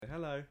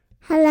Hello.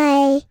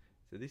 Hello,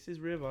 So this is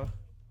River.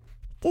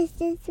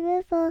 this is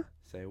River.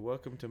 Say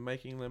welcome to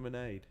Making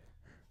Lemonade.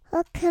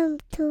 Welcome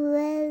to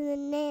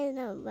Lemonade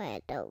on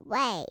the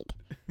Wade.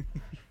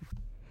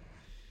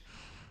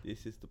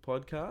 This is the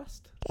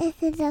podcast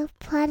This is a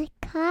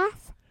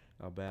podcast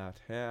about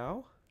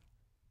how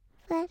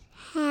about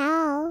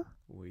how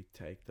we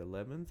take the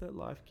lemons that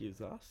life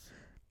gives us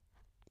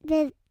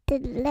the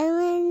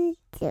lemons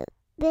the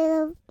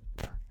little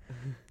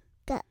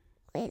got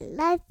a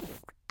lot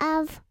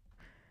of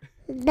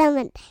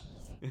lemonade.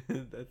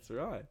 That's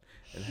right.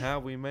 And how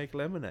we make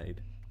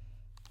lemonade.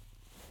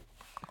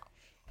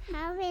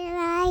 How we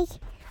like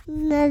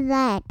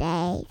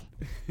lemonade.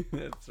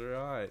 That's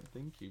right.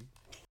 Thank you.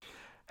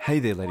 Hey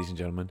there, ladies and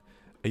gentlemen.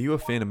 Are you a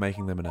fan of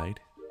making lemonade,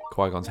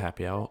 Qui-Gon's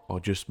Happy Hour, or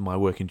just my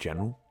work in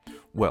general?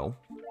 Well,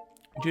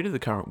 due to the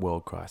current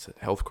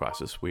health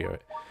crisis, we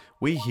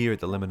here at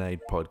the Lemonade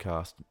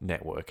Podcast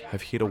Network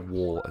have hit a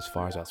wall as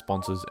far as our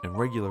sponsors and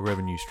regular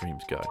revenue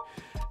streams go.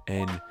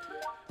 And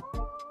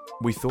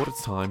we thought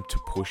it's time to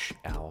push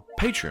our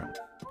Patreon.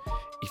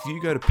 If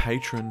you go to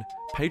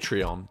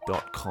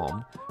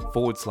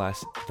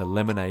patreon.com/The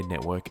Lemonade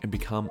Network and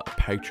become a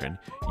patron,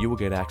 you will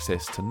get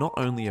access to not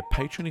only a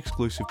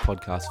patron-exclusive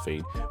podcast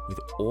feed with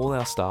all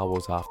our Star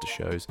Wars after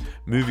shows,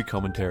 movie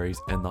commentaries,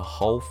 and the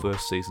whole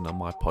first season of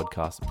my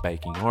podcast,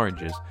 Baking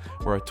Oranges,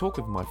 where I talk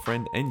with my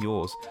friend and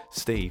yours,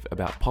 Steve,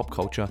 about pop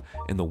culture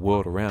and the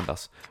world around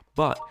us,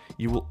 but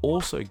you will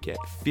also get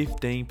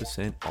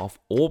 15% off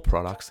all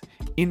products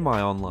in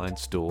my online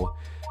store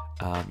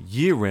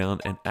year-round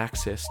and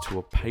access to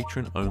a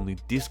patron-only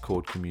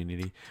Discord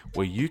community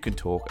where you can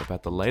talk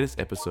about the latest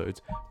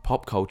episodes,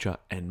 pop culture,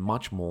 and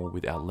much more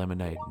with our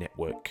Lemonade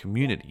Network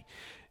community.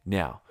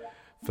 Now,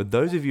 for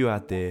those of you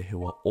out there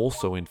who are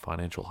also in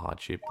financial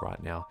hardship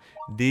right now,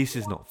 this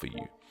is not for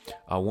you.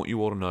 I want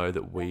you all to know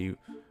that we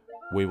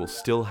will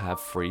still have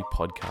free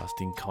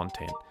podcasting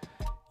content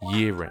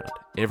year-round.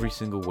 Every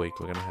single week,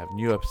 we're going to have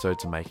new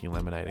episodes of Making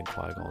Lemonade and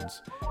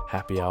Qui-Gon's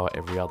Happy Hour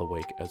every other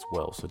week as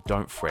well, so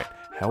don't fret.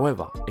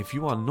 However, if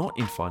you are not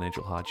in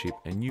financial hardship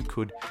and you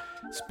could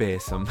spare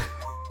some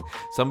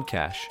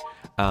cash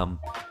and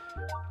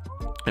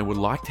would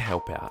like to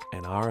help out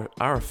and are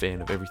a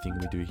fan of everything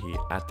we do here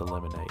at the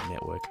Lemonade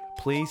Network,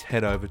 please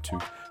head over to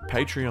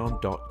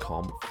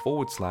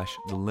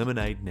patreon.com/The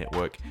Lemonade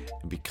Network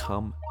and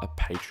become a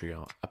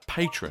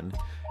patron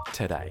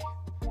today.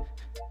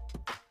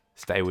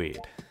 Stay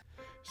weird.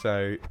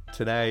 So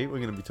today we're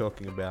going to be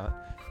talking about,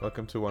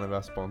 welcome to one of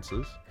our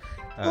sponsors.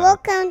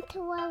 Welcome to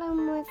one of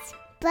my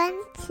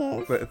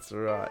sponsors. That's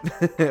right.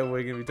 We're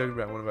going to be talking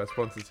about one of our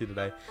sponsors here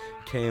today,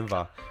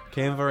 Canva.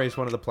 Canva is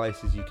one of the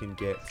places you can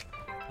get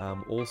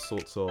all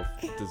sorts of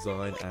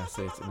design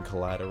assets and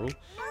collateral.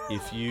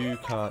 If you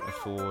can't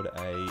afford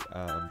a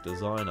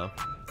designer,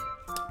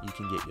 you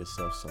can get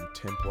yourself some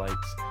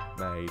templates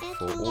made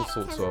for all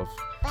sorts of.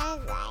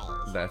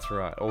 That's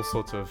right. All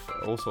sorts of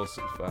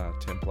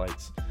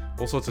templates,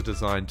 all sorts of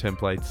design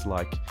templates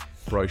like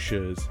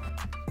brochures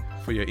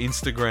for your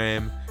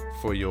Instagram,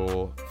 for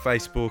your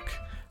Facebook,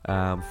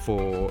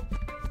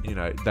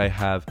 they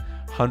have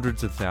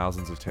hundreds of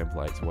thousands of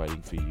templates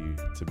waiting for you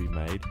to be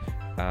made.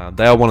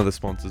 They are one of the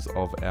sponsors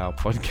of our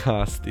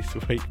podcast this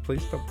week.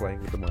 Please stop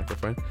playing with the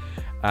microphone.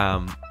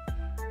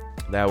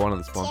 They are one of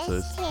the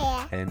sponsors,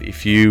 and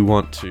if you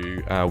want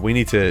to, we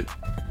need to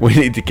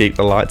keep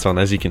the lights on.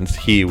 As you can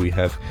hear, we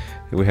have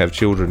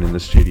children in the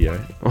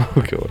studio.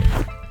 Oh god,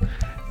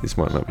 this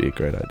might not be a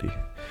great idea.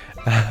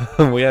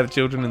 We have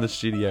children in the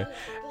studio,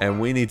 and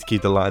we need to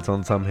keep the lights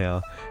on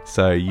somehow,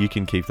 so you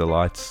can keep the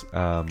lights,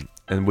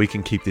 and we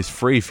can keep this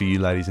free for you,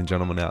 ladies and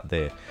gentlemen out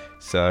there.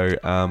 So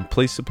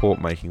please support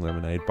Making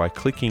Lemonade by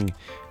clicking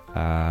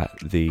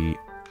the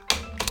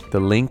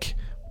link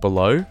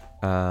below.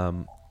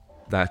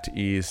 That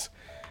is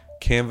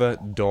Canva.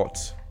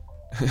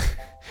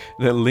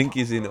 The link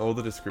is in all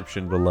the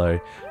description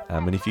below,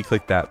 and if you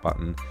click that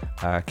button,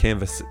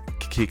 Canva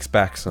kicks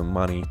back some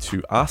money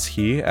to us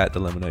here at the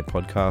Lemonade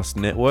Podcast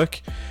Network,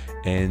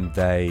 and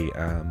that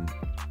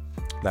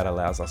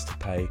allows us to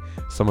pay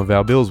some of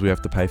our bills. We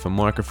have to pay for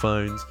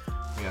microphones,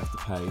 we have to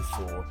pay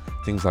for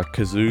things like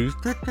kazoos,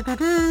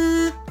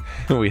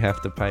 we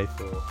have to pay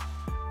for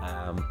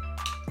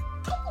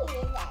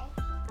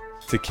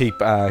to keep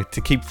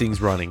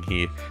things running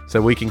here,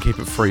 so we can keep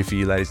it free for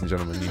you, ladies and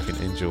gentlemen. You can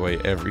enjoy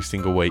every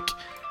single week.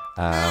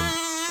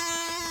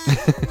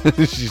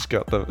 She's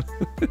got the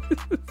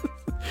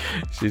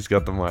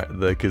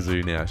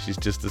kazoo now. She's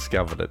just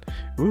discovered it.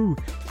 Woo!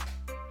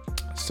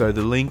 So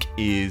the link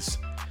is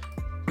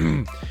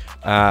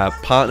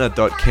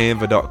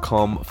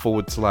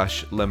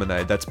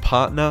partner.canva.com/lemonade. That's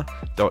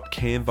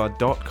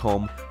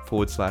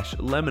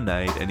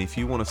partner.canva.com/lemonade. And if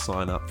you want to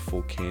sign up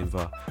for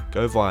Canva,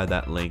 go via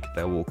that link.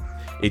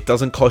 It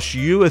doesn't cost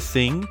you a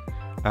thing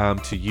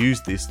to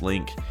use this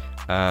link.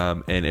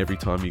 And every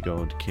time you go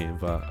onto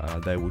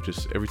Canva,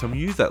 every time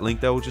you use that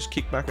link, they will just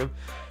kick back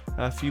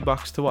a few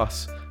bucks to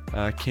us.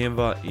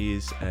 Canva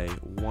is a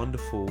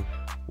wonderful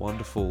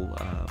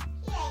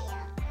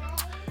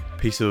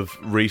piece of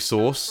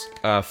resource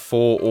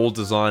for all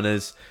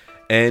designers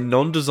and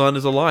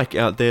non-designers alike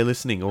out there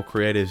listening, or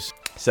creatives.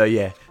 So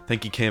yeah,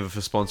 thank you Canva for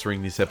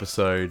sponsoring this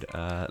episode.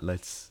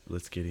 Let's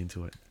get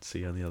into it. See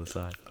you on the other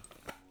side.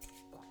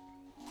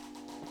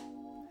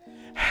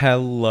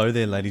 Hello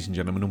there, ladies and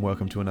gentlemen, and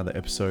welcome to another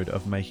episode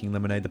of Making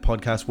Lemonade, the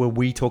podcast where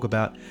we talk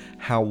about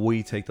how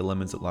we take the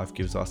lemons that life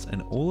gives us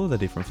and all of the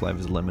different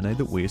flavors of lemonade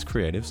that we as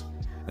creatives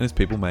and as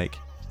people make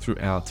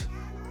throughout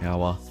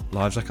our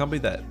lives. I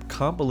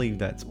can't believe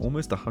that's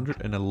almost the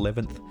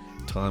 111th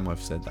time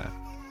I've said that.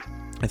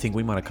 I think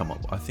I might have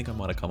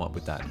come up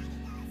with that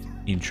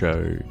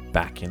intro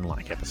back in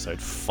like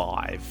episode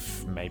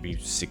 5, maybe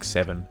 6,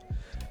 7,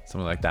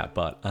 something like that.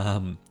 But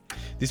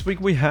this week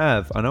we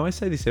have, I know I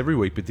say this every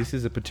week, but this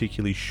is a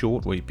particularly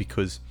short week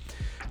because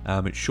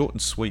it's short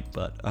and sweet,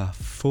 but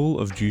full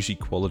of juicy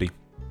quality.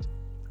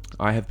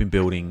 I have been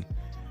building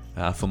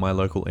for my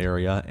local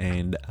area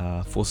and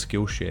for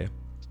Skillshare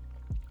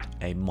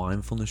a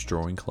mindfulness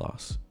drawing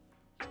class.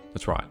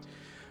 That's right.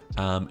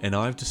 And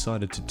I've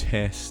decided to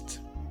test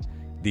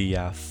the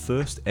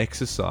first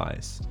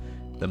exercise,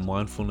 the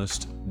mindfulness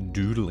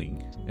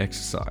doodling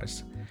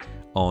exercise,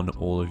 on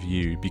all of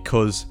you,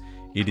 because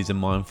it is a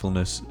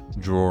mindfulness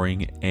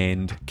drawing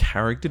and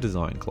character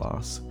design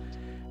class.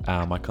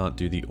 I can't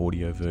do the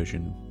audio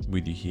version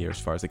with you here as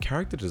far as the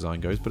character design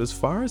goes, but as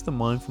far as the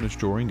mindfulness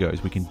drawing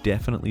goes, we can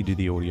definitely do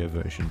the audio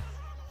version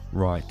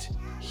right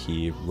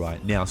here,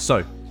 right now.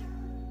 So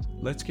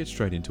let's get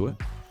straight into it.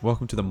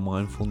 Welcome to the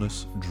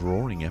mindfulness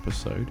drawing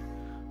episode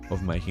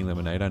of Making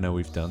Lemonade. I know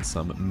we've done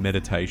some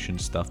meditation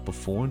stuff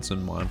before and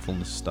some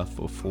mindfulness stuff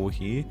before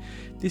here.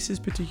 This is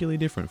particularly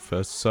different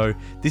first. So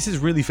this is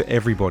really for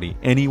everybody.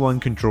 Anyone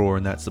can draw,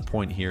 and that's the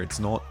point here. It's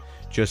not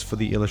just for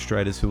the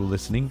illustrators who are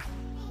listening.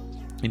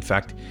 In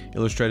fact,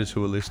 illustrators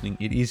who are listening,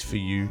 it is for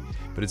you,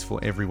 but it's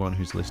for everyone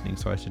who's listening.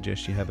 So I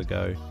suggest you have a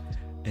go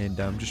and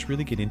just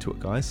really get into it,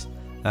 guys.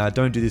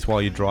 Don't do this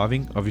while you're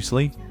driving,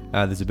 obviously.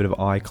 There's a bit of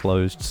eye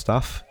closed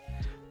stuff.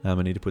 I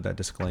need to put that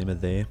disclaimer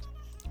there.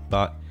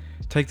 But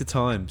take the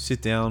time,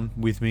 sit down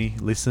with me,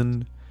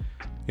 listen.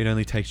 It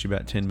only takes you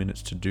about 10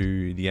 minutes to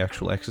do the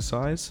actual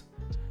exercise.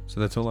 So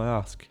that's all I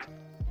ask.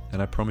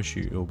 And I promise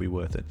you it will be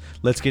worth it.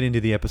 Let's get into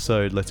the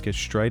episode. Let's get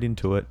straight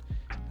into it.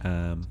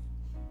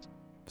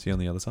 See you on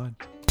the other side.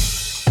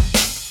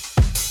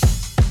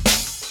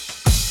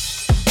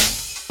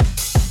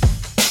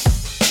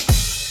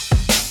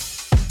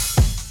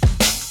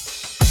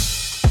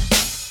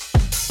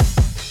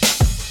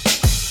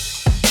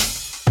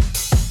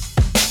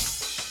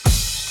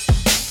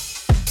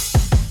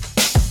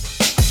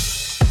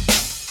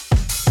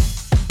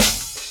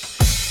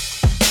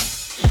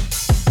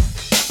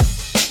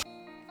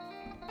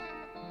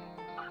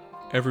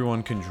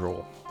 Everyone can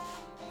draw.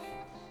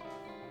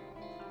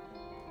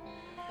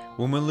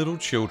 When we're little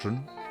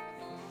children,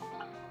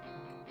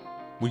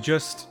 we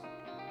just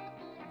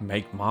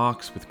make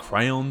marks with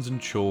crayons and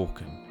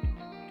chalk and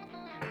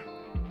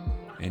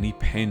any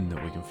pen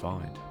that we can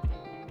find.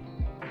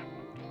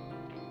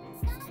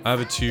 I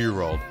have a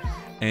 2-year-old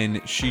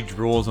and she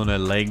draws on her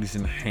legs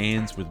and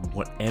hands with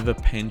whatever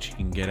pen she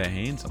can get her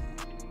hands on.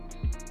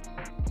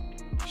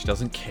 She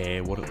doesn't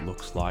care what it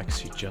looks like,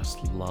 she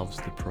just loves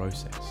the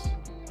process.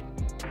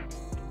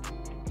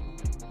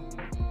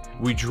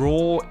 We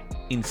draw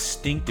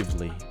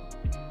instinctively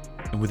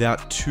and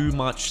without too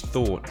much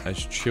thought as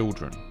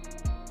children.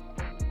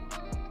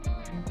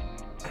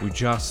 We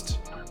just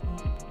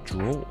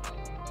draw.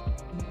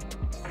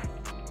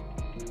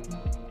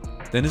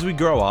 Then as we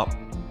grow up,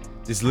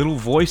 this little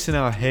voice in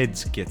our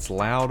heads gets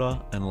louder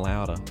and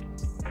louder.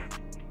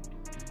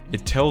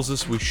 It tells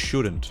us we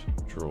shouldn't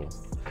draw.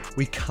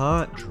 We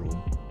can't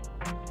draw.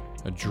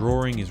 A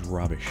drawing is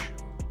rubbish.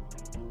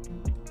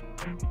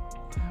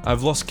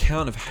 I've lost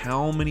count of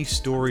how many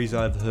stories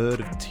I've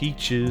heard of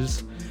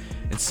teachers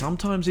and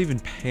sometimes even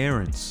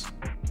parents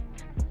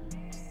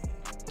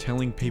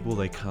telling people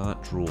they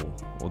can't draw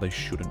or they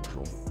shouldn't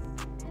draw.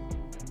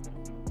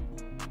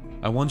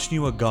 I once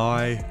knew a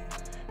guy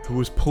who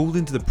was pulled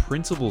into the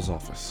principal's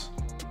office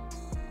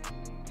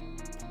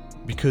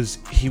because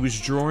he was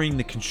drawing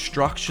the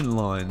construction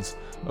lines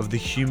of the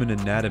human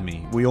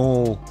anatomy. We've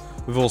all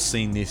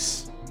seen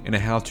this in a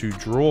how-to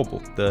draw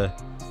book, the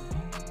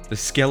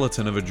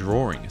skeleton of a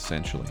drawing,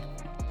 essentially.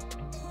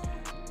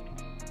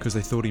 Because they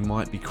thought he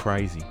might be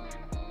crazy.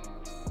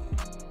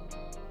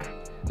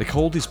 They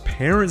called his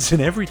parents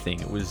and everything.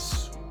 It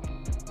was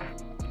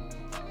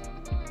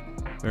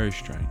very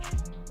strange.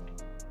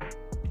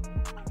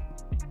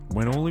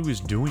 When all he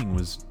was doing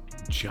was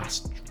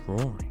just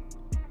drawing.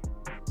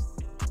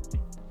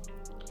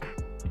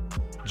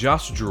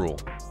 Just draw.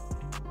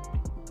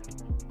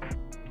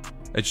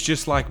 It's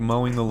just like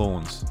mowing the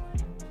lawns.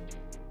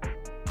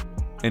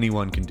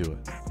 Anyone can do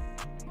it.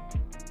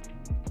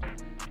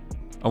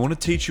 I want to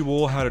teach you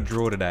all how to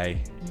draw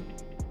today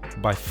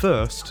by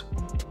first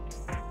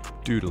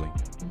doodling.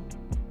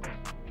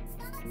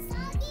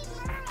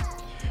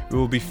 We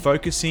will be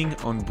focusing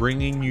on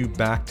bringing you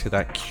back to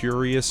that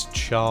curious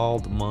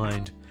child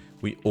mind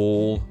we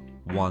all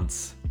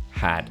once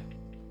had.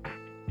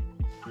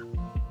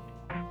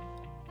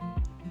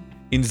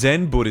 In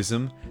Zen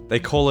Buddhism, they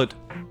call it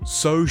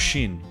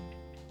So-Shin,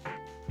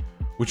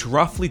 which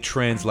roughly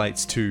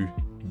translates to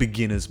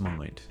beginner's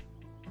mind.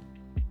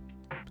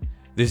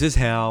 This is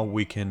how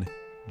we can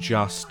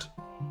just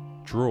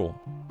draw.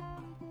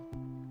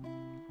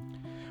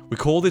 We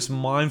call this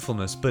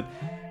mindfulness, but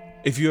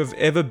if you have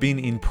ever been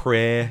in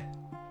prayer,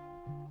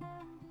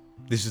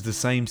 this is the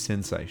same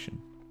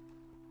sensation.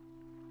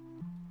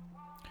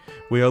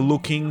 We are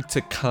looking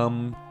to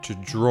come to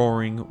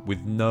drawing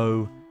with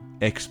no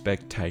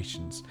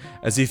expectations,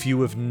 as if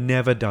you have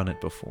never done it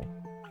before.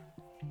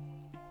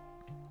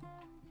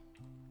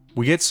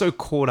 We get so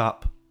caught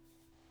up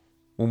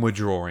when we're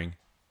drawing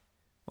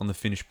on the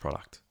finished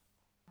product.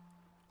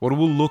 What it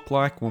will look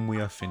like when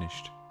we are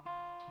finished.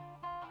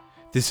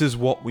 This is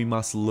what we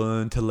must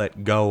learn to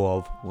let go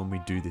of when we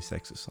do this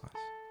exercise.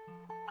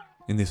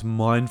 In this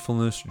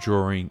mindfulness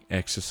drawing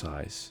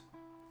exercise,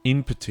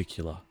 in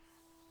particular,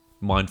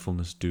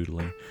 mindfulness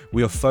doodling,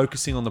 we are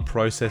focusing on the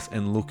process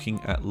and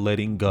looking at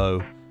letting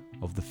go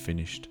of the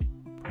finished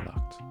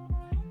product.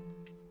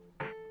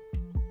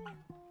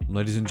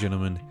 Ladies and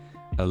gentlemen,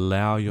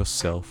 allow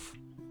yourself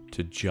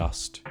to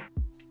just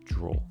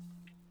draw.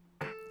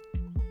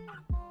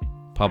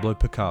 Pablo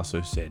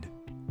Picasso said,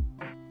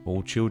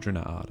 "All children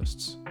are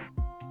artists.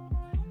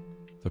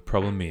 The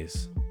problem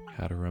is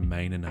how to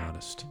remain an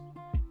artist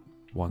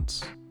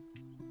once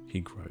he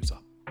grows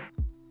up."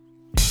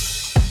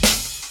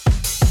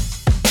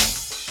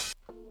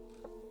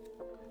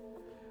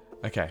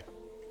 Okay,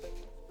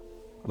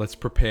 let's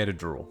prepare to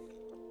draw.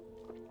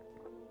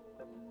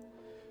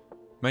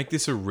 Make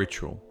this a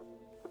ritual.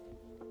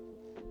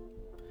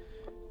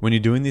 When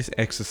you're doing this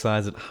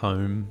exercise at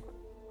home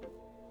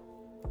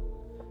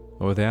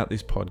or without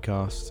this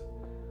podcast,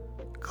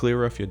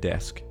 clear off your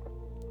desk.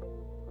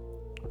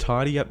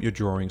 Tidy up your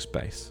drawing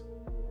space.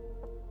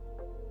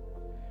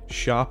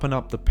 Sharpen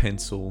up the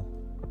pencil.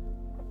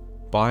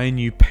 Buy a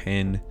new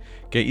pen.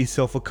 Get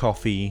yourself a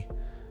coffee,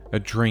 a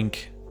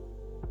drink,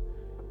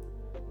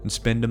 and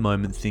spend a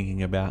moment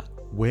thinking about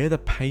where the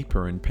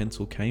paper and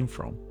pencil came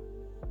from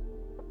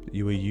that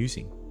you were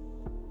using.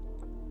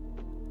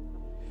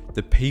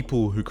 The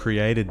people who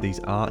created these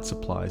art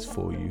supplies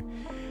for you,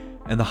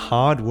 and the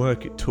hard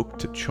work it took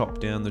to chop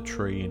down the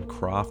tree and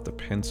craft the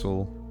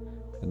pencil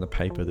and the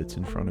paper that's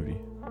in front of you.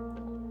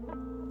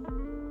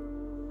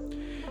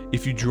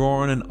 If you draw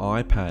on an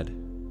iPad,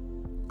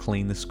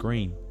 clean the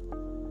screen.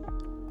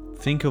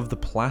 Think of the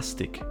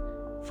plastic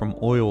from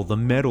oil, the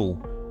metal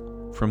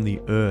from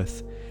the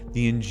earth,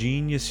 the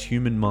ingenious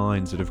human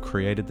minds that have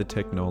created the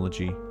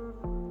technology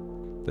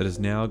that is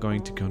now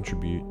going to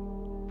contribute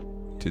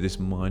to this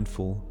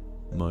mindful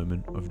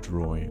moment of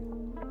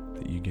drawing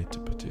that you get to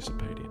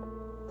participate in.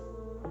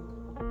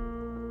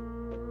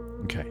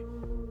 Okay.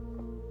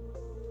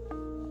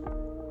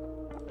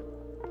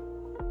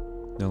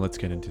 Now let's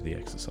get into the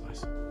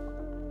exercise.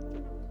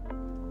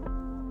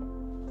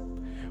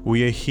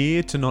 We are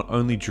here to not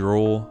only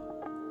draw,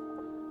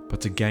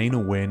 but to gain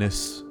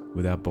awareness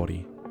with our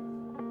body,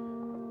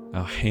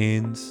 our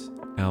hands,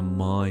 our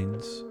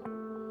minds,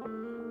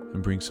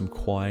 and bring some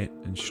quiet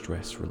and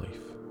stress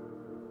relief.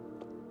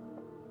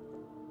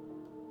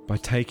 By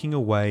taking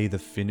away the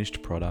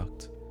finished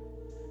product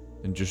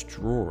and just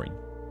drawing,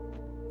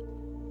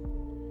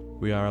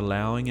 we are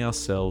allowing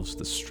ourselves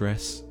the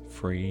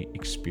stress-free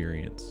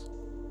experience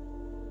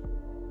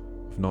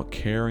of not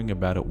caring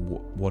about it,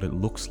 what it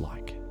looks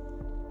like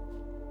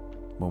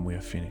when we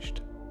are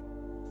finished.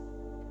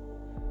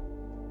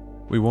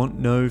 We want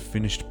no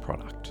finished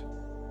product,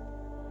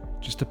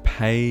 just a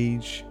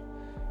page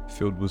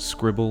filled with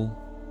scribble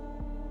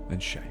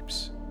and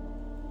shapes.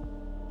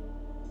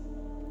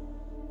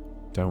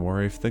 Don't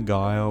worry if the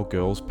guy or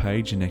girl's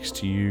page next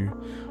to you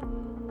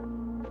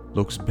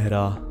looks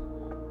better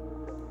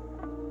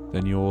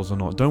than yours or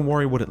not. Don't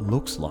worry what it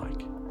looks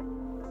like.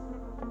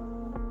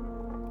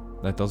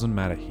 That doesn't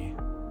matter here.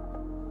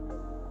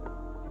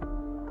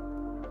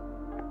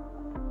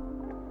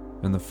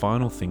 And the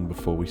final thing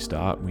before we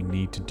start we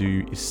need to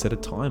do is set a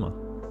timer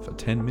for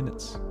 10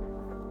 minutes.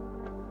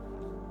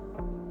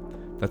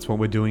 That's what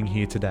we're doing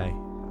here today.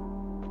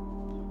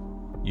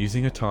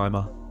 Using a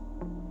timer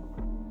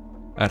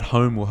at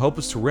home will help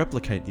us to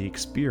replicate the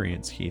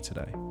experience here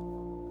today.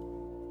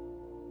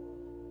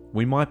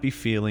 We might be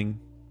feeling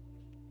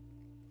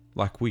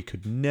like we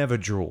could never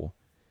draw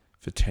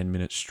for 10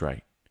 minutes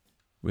straight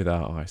with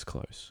our eyes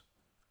closed.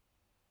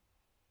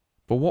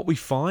 But what we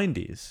find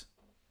is,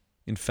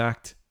 in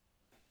fact,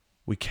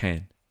 we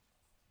can.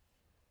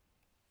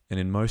 And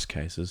in most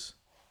cases,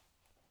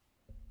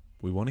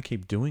 we want to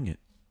keep doing it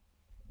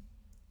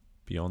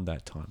beyond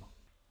that timer.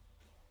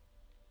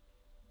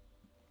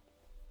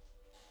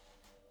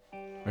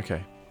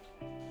 Okay.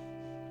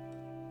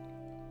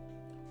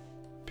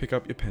 Pick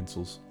up your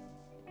pencils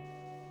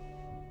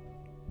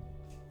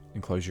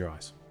and close your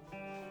eyes.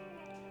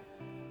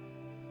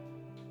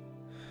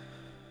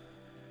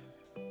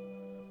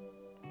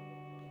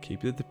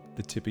 Keep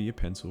the tip of your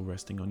pencil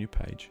resting on your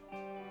page.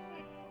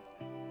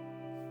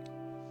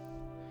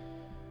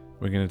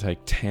 We're going to take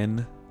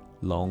 10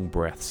 long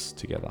breaths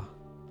together.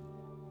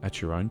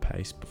 at your own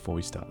pace before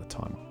we start the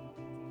timer.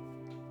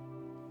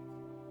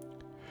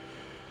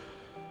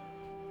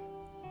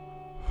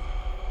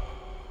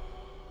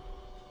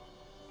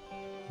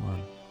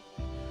 1.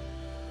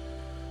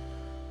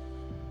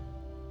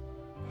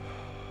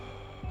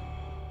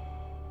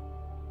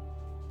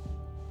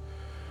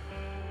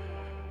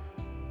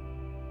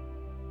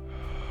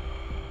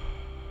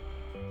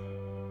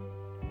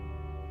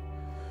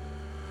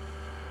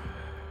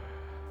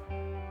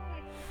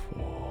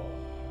 4.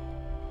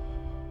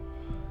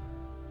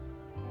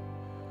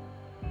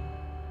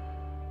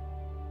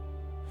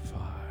 5.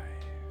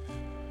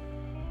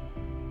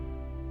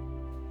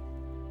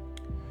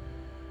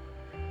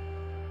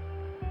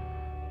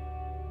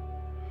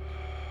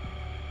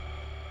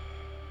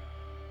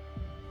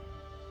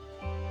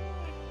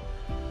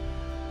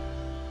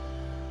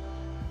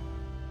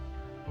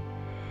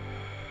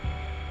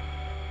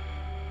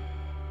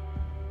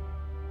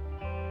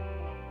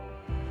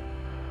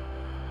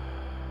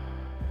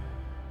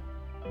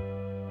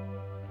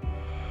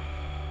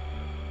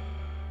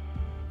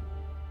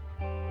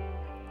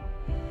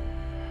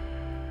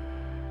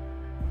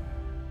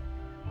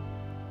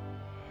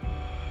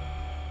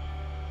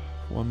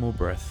 1 more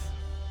breath.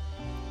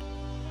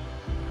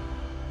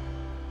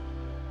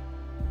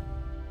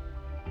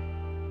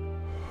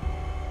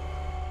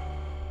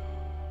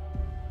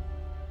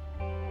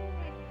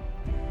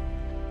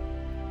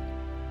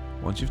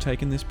 Once you've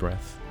taken this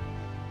breath,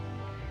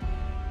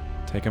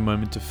 take a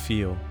moment to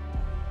feel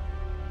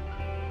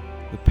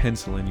the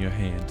pencil in your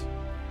hand.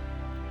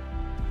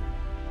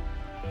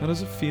 How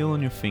does it feel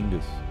on your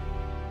fingers?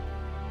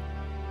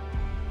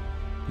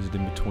 Is it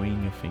in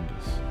between your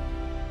fingers?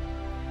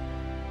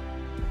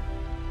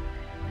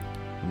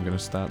 I'm going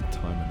to start the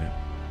timer now.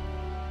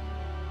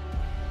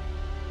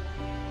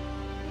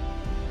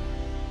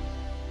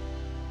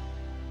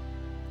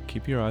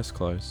 Keep your eyes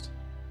closed.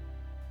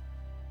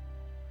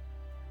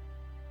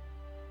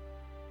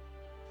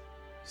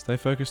 Stay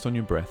focused on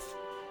your breath.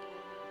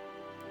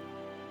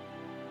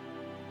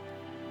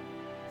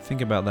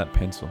 Think about that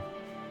pencil.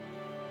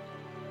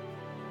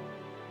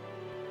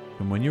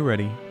 And when you're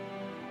ready,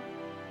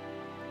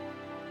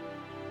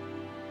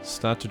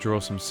 start to draw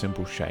some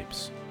simple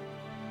shapes.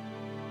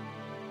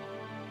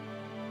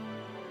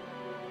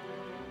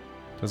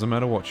 Doesn't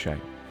matter what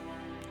shape.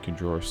 You can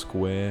draw a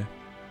square,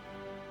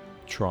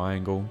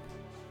 triangle,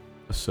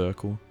 a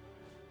circle.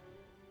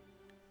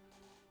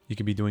 You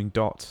could be doing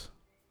dots.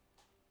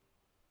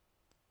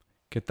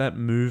 Get that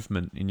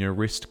movement in your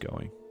wrist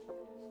going.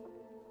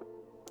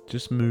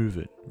 Just move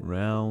it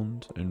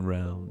round and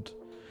round,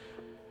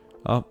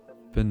 up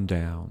and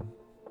down.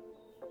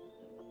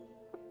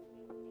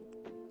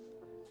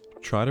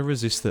 Try to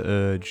resist the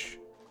urge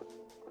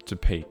to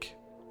peek.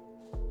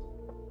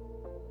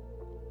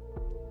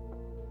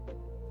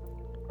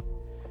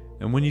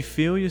 And when you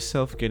feel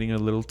yourself getting a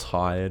little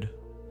tired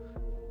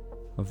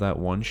of that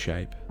one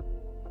shape,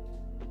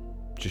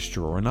 just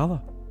draw another.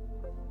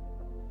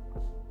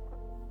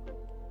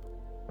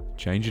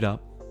 Change it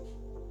up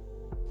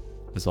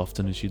as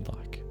often as you'd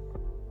like.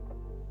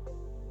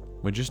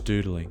 We're just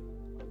doodling.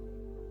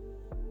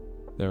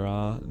 There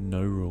are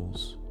no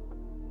rules.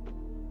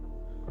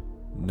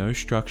 No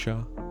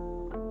structure.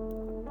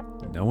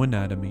 No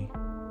anatomy.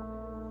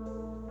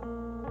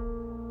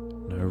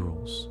 No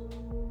rules.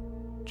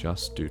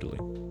 Just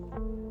doodling.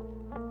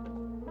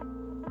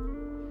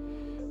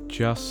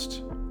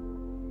 Just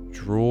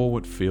draw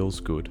what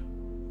feels good.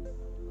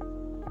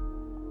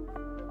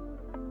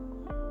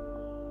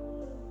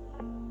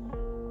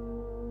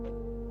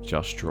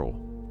 Just draw.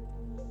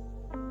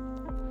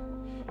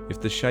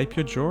 If the shape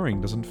you're drawing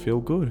doesn't feel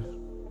good,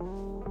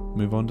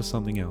 move on to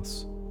something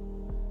else.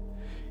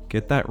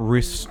 Get that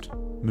wrist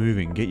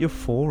moving. Get your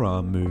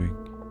forearm moving.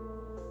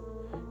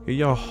 Get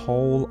your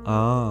whole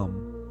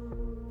arm.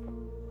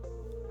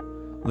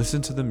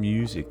 Listen to the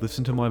music,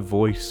 listen to my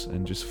voice,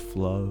 and just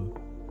flow.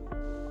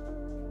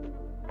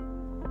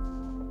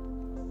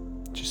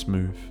 Just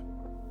move.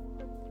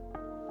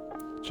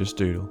 Just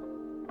doodle.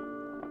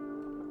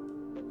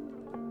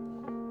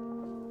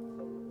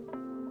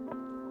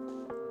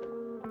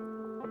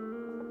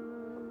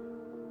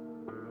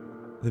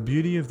 The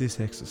beauty of this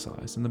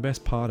exercise, and the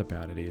best part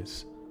about it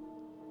is,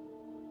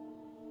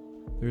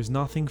 there is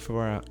nothing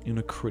for our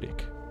inner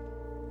critic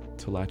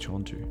to latch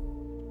onto.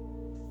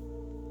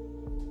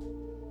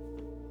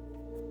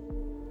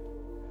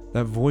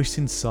 That voice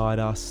inside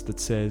us that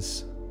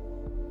says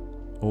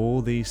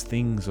all these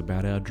things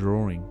about our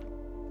drawing.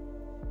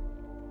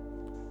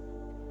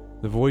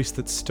 The voice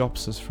that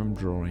stops us from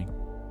drawing.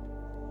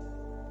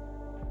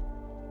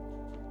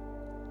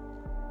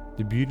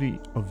 The beauty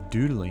of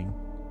doodling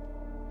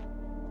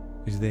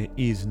is there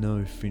is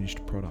no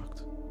finished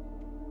product.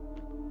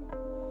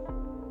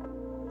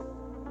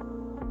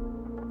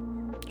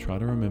 Try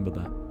to remember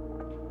that.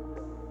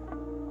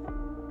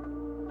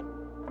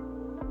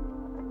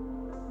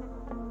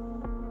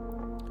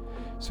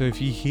 So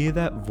if you hear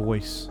that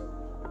voice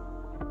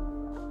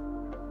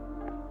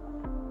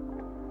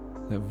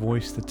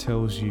that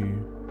tells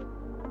you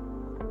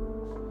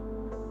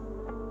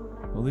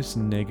All this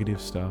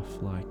negative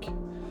stuff like,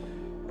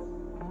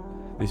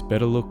 this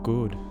better look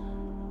good.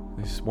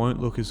 This won't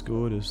look as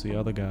good as the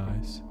other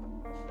guys.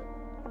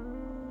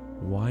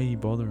 Why are you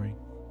bothering?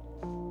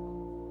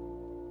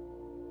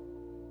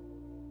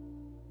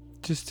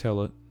 Just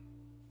tell it.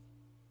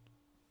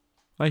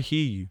 I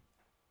hear you.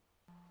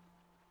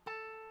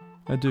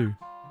 I do.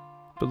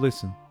 But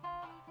listen.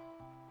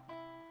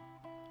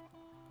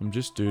 I'm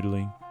just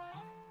doodling.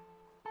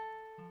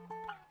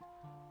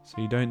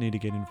 So you don't need to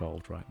get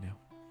involved right now.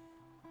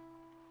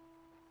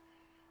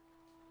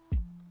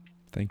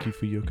 Thank you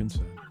for your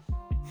concern.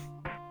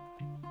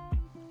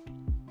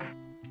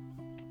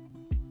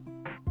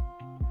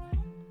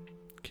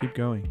 Keep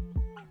going.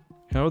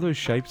 How are those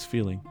shapes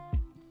feeling?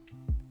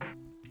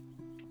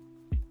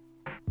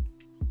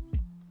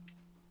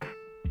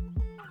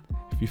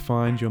 If you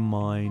find your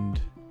mind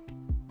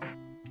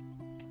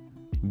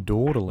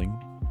dawdling,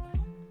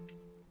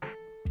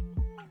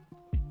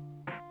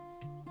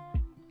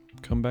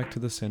 come back to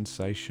the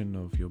sensation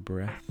of your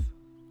breath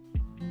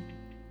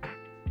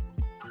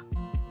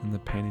and the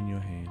pen in your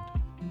hand.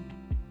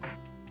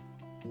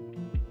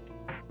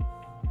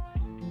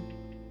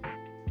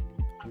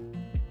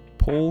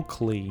 Paul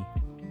Klee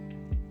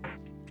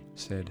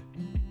said,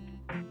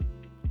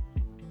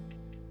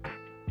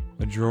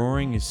 "A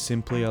drawing is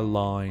simply a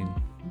line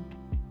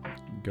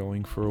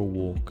going for a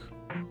walk.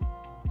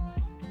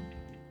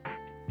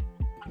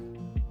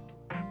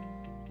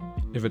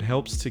 If it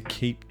helps to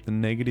keep the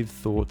negative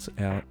thoughts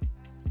out,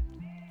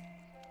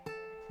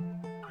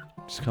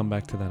 just come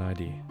back to that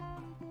idea.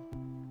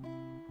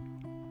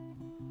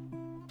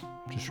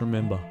 Just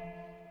remember,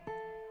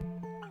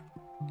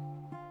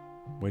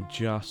 we're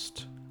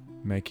just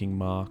making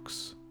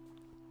marks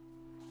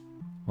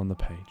on the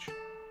page.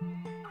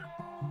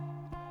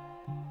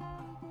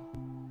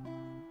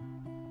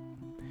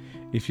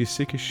 If you're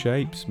sick of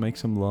shapes, make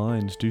some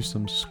lines, do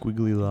some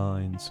squiggly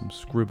lines, some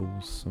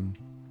scribbles, some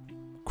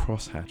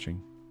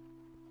cross-hatching,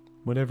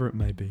 whatever it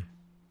may be.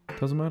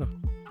 Doesn't matter.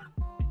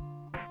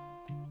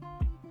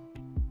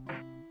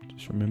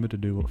 Just remember to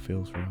do what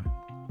feels right.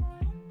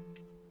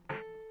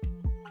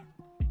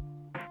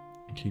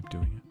 And keep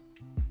doing it.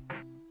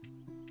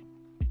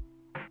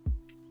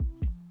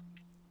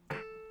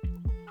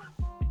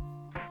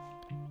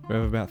 We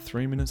have about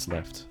 3 minutes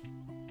left.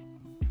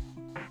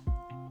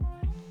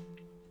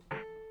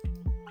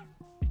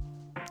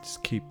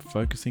 Just keep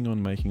focusing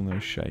on making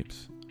those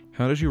shapes.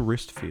 How does your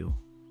wrist feel?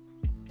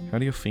 How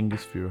do your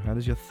fingers feel? How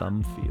does your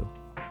thumb feel?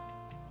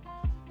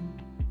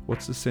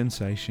 What's the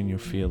sensation you're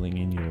feeling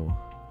in your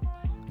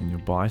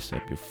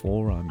bicep, your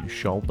forearm, your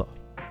shoulder?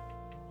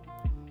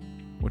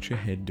 What's your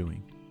head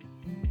doing?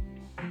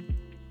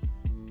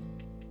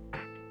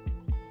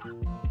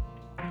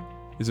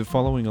 Is it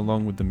following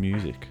along with the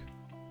music?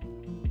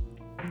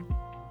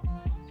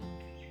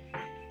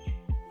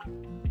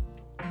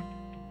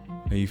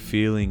 Are you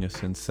feeling a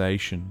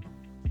sensation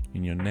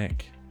in your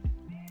neck?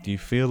 Do you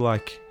feel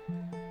like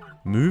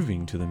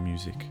moving to the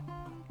music?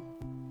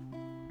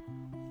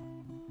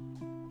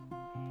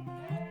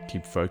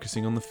 Keep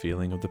focusing on the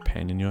feeling of the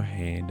pen in your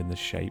hand and the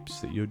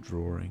shapes that you're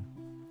drawing.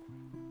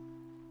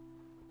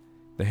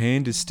 The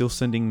hand is still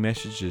sending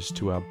messages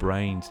to our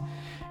brains,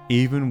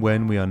 even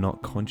when we are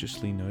not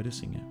consciously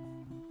noticing it.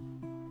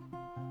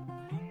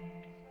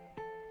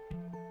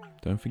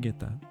 Don't forget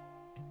that.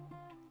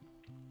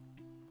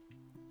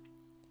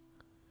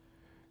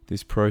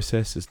 This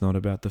process is not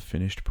about the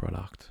finished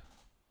product.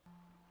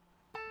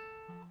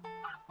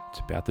 It's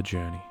about the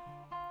journey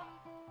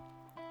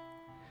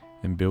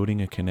and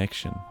building a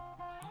connection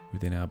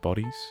within our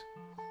bodies,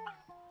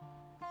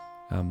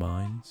 our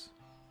minds,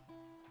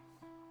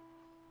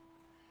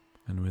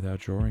 and with our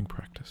drawing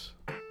practice.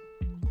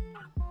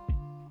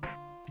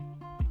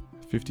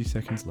 50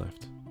 seconds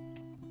left.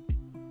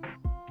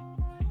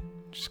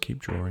 Just keep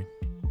drawing.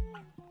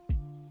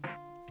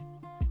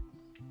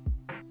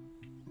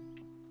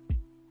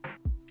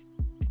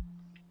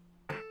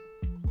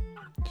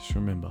 Just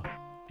remember,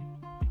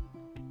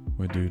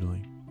 we're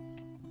doodling.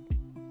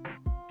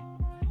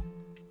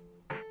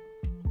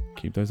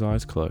 Keep those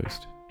eyes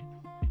closed.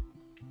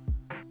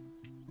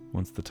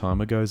 Once the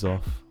timer goes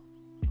off,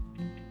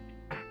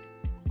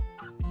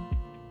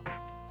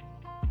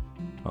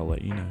 I'll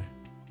let you know.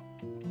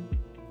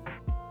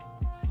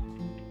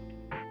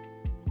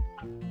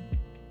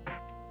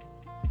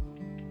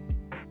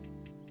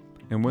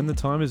 And when the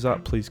time is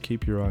up, please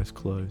keep your eyes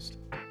closed.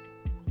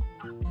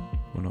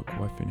 We're not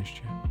quite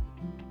finished yet.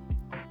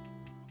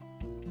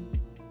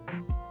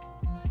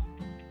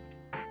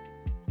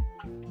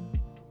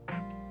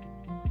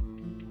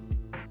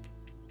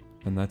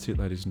 And that's it,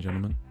 ladies and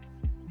gentlemen.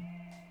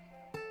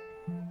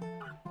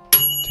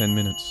 10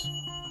 minutes.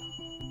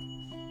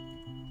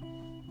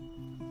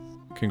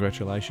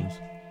 Congratulations.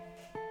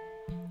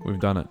 We've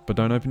done it. But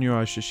don't open your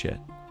eyes just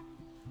yet.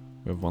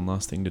 We have one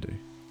last thing to do.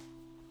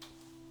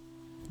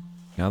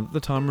 Now that the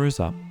timer is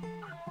up,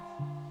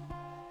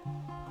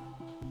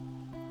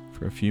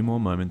 for a few more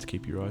moments,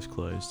 keep your eyes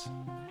closed.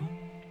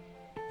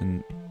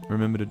 And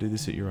remember to do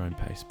this at your own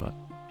pace, but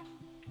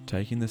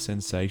Take in the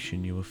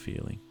sensation you are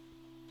feeling.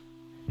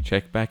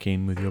 Check back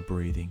in with your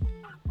breathing,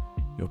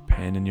 your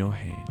pen in your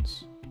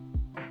hands.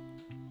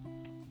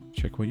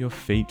 Check what your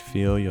feet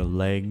feel, your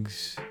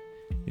legs,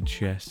 your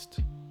chest.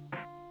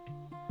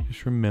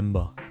 Just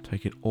remember,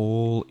 take it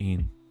all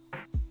in.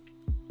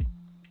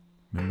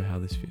 Remember how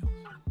this feels.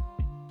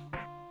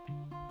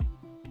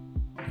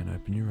 And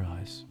open your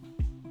eyes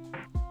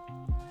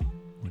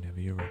whenever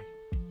you're ready.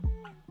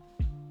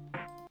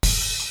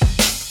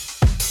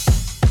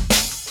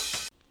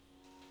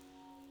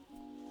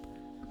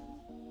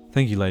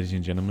 Thank you, ladies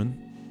and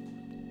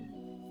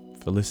gentlemen,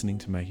 for listening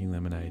to Making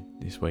Lemonade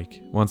this week.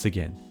 Once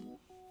again,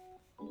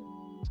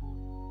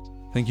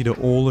 thank you to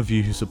all of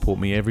you who support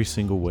me every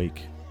single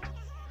week.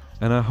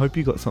 And I hope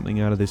you got something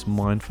out of this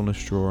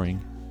mindfulness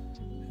drawing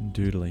and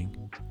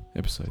doodling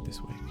episode this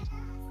week.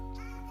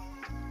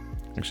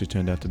 Actually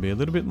turned out to be a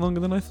little bit longer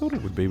than I thought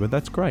it would be, but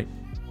that's great.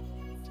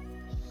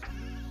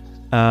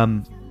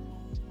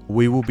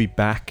 We will be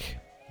back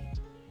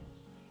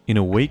in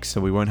a week,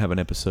 so we won't have an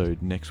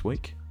episode next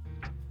week.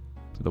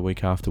 The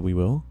week after we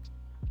will.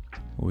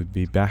 We'll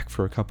be back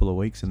for a couple of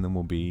weeks and then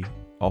we'll be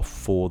off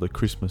for the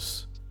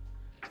Christmas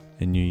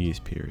and New Year's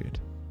period.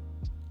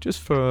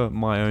 Just for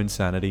my own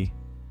sanity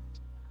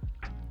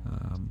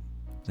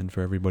and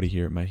for everybody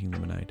here at Making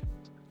Lemonade.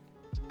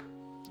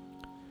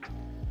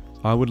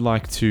 I would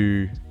like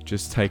to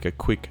just take a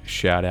quick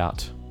shout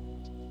out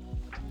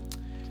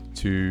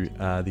to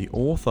the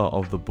author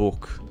of the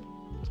book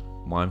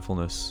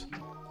Mindfulness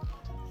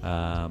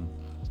and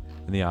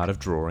the Art of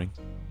Drawing,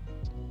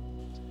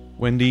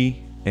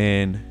 Wendy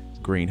Ann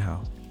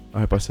Greenhow. I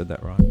hope I said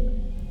that right.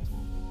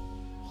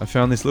 I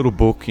found this little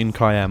book in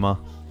Kiama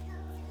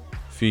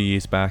a few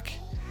years back,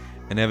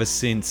 and ever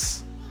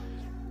since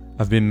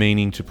I've been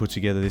meaning to put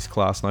together this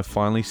class, and I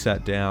finally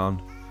sat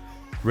down,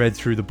 read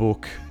through the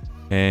book,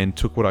 and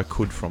took what I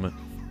could from it,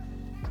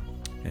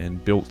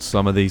 and built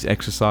some of these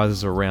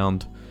exercises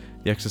around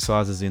the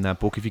exercises in that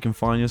book. If you can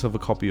find yourself a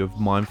copy of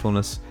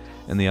Mindfulness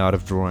and the Art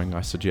of Drawing,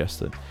 I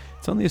suggest it.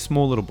 It's only a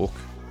small little book.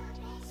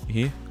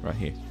 Here, right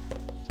here.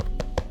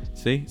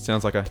 See,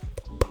 sounds like a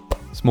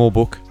small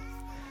book.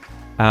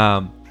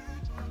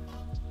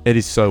 It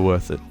is so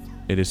worth it.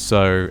 It is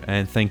so,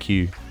 and thank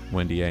you,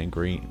 Wendy Ann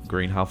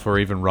Greenhull, for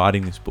even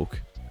writing this book.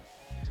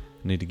 I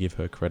need to give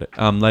her credit.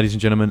 Ladies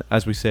and gentlemen,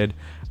 as we said,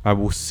 I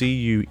will see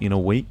you in a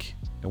week.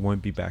 I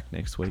won't be back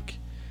next week,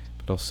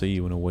 but I'll see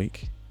you in a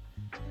week.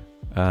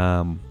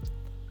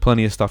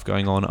 Plenty of stuff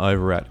going on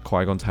over at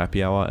Qui-Gon's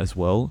Happy Hour as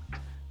well.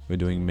 We're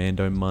doing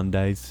Mando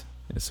Mondays.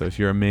 So if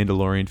you're a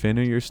Mandalorian fan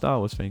or you're a Star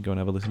Wars fan, go and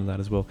have a listen to that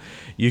as well.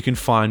 You can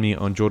find me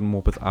on Jordan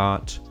Morpeth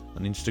Art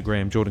on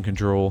Instagram, Jordan Can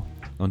Draw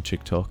on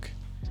TikTok,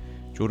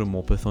 Jordan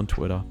Morpeth on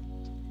Twitter.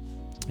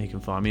 You can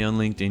find me on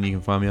LinkedIn. You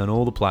can find me on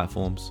all the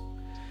platforms.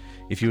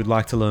 If you would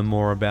like to learn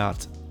more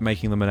about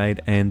Making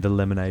Lemonade and the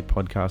Lemonade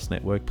Podcast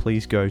Network,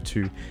 please go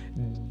to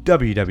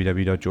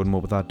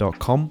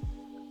www.jordanmorpethart.com.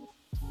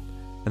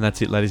 And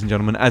that's it, ladies and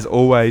gentlemen. As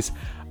always,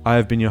 I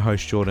have been your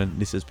host, Jordan.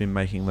 This has been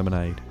Making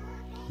Lemonade.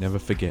 Never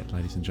forget,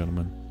 ladies and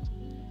gentlemen,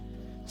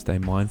 stay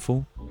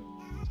mindful,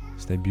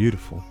 stay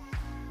beautiful,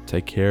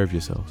 take care of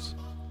yourselves,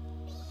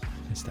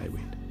 and stay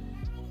weird.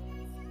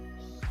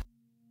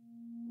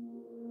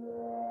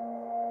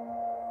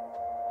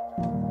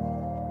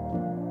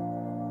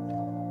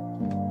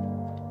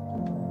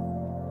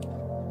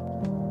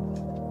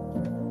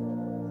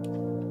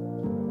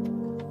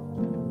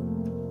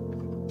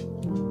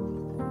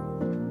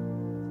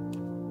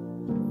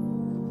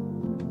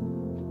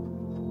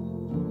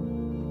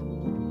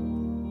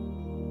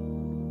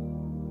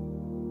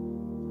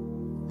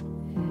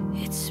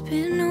 It's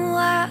been a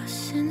while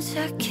since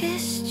I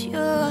kissed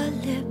your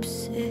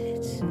lips.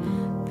 It's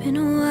been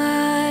a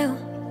while.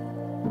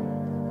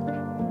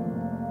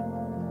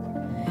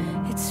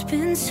 It's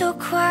been so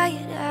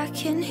quiet, I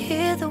can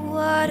hear the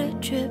water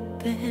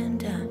dripping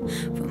down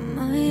from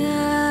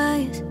my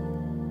eyes.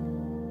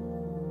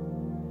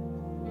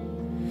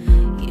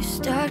 You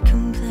start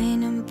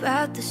complaining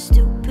about the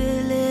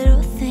stupid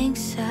little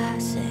things I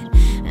said,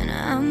 and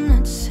I'm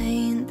not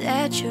saying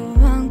that you're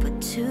wrong,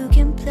 but two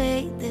can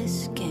play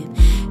this game.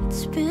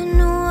 It's been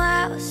a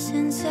while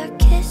since I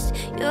kissed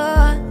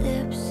your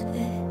lips.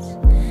 It's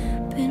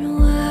been a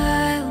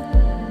while.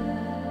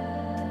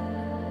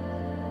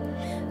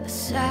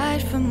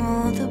 Aside from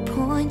all the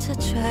points I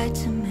tried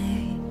to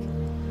make,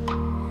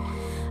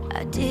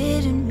 I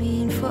didn't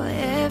mean for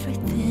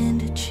everything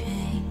to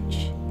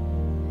change.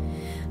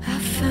 I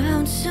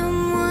found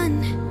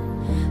someone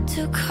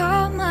to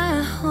call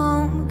my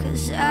home,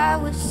 'cause I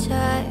was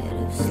tired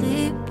of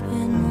sleeping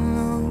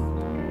alone.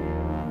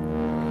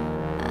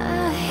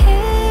 I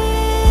hate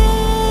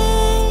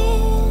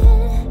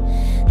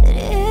that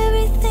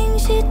everything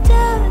she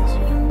does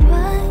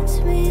reminds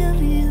me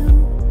of you.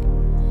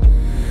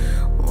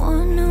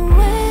 Wanna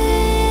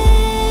wait,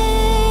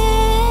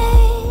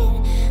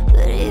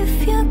 but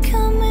if you're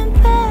coming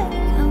back,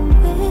 I'm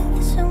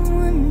with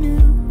someone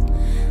new.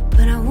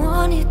 But I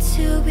want it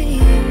to be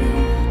you.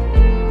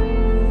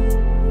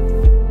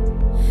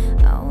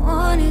 I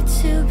want it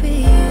to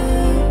be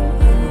you.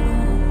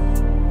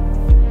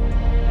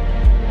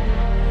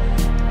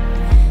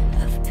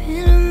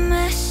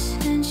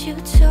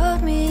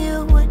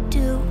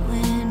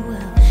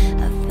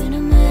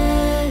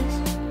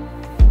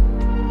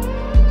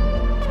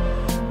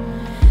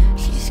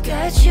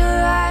 at your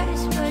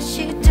eyes, but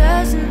she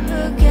doesn't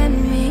look at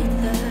me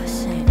the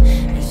same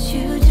as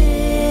you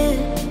did.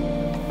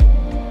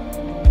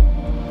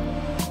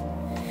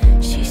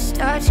 She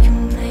starts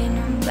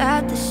complaining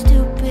about the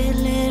stupid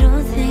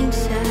little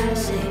things I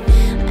say,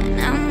 and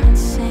I'm not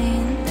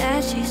saying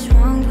that she's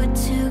wrong, but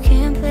two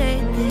can't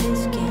play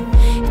this game.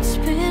 It's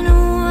been a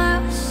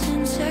while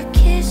since I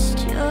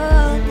kissed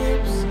your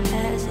lips.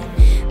 Has it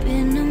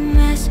been a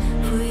mess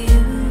for you?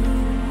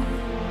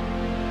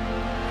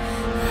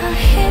 I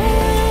hate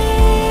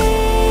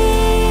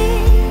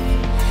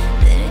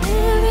that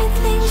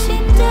everything she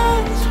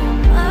does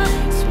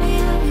reminds me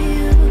of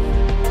you.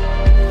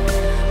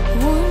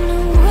 Wanna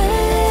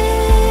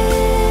wait,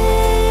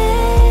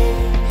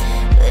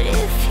 but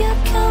if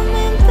you're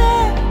coming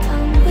back,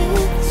 I'm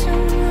with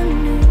someone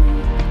new.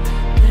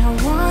 But I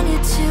want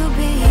it to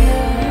be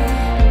you.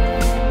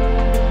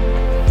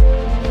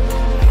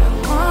 I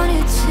want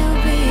it to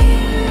be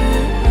you.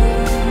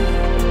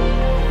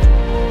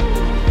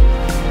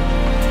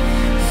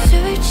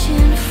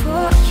 Searching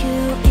for you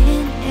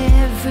in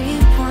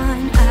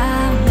everyone I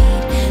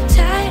meet.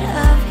 Tired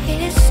of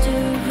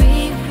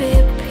history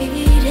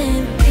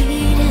repeating.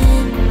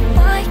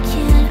 Why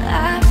can't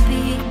I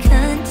be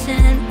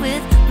content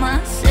with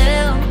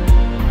myself?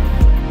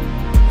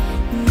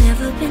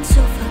 Never been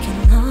so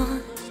fucking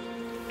lost.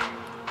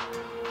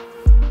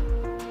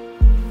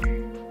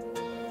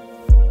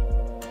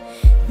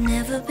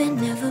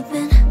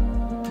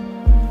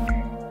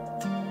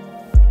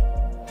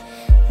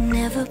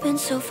 Never been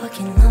so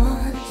fucking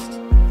lost.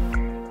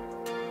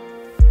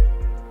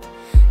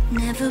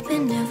 Never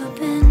been